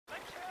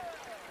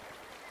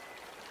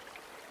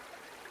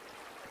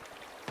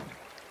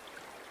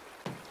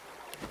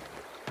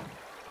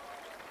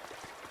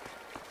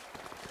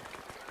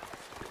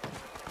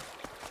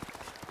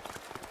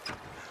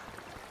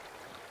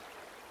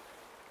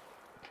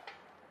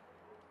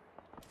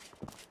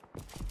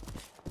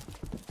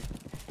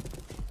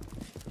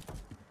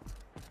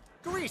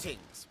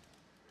Greetings.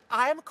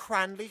 I am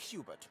Cranley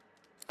Hubert.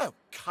 Oh,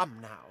 come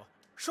now.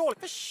 Surely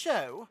the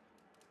show?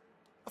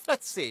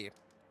 Let's see.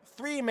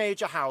 3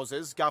 major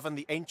houses govern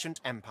the ancient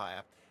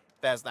empire.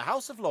 There's the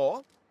House of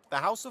Law, the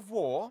House of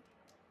War.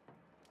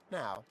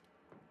 Now,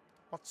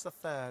 what's the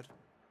third?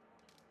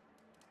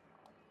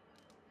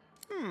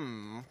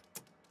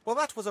 Well,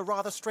 that was a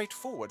rather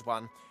straightforward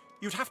one.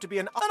 You'd have to be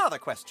another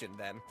question,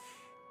 then.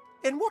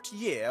 In what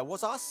year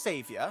was our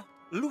savior,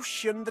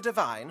 Lucian the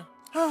Divine?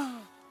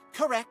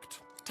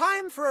 Correct.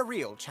 Time for a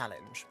real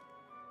challenge.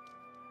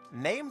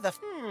 Name the...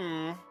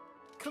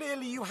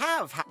 Clearly you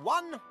have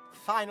one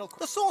final...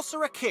 The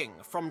Sorcerer King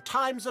from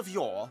times of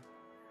yore.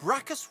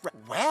 Brachus...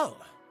 Well,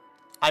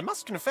 I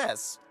must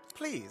confess,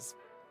 please,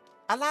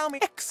 allow me...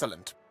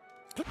 Excellent.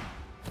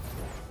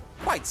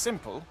 Quite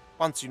simple,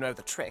 once you know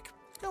the trick.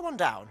 Go on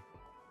down.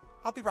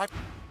 I'll be right...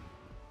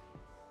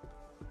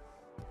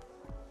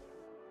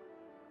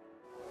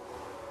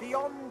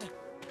 Beyond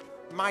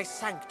my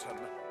sanctum,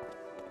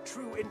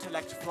 true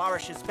intellect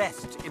flourishes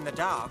best in the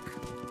dark,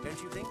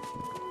 don't you think?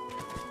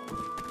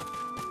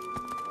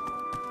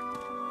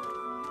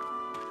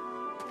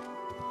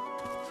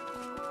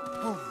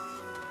 Oh,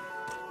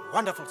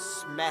 wonderful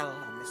smell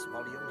on this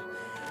volume.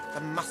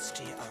 The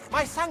musty aroma.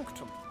 My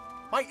sanctum,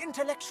 my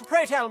intellectual...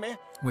 Pray tell me.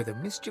 With a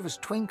mischievous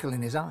twinkle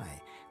in his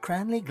eye,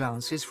 Cranley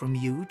glances from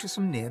you to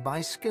some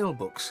nearby skill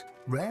books.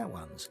 Rare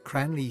ones.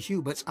 Cranley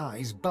Hubert's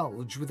eyes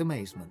bulge with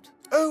amazement.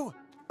 Oh,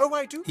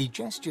 I do? He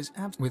gestures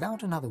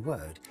without another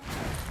word.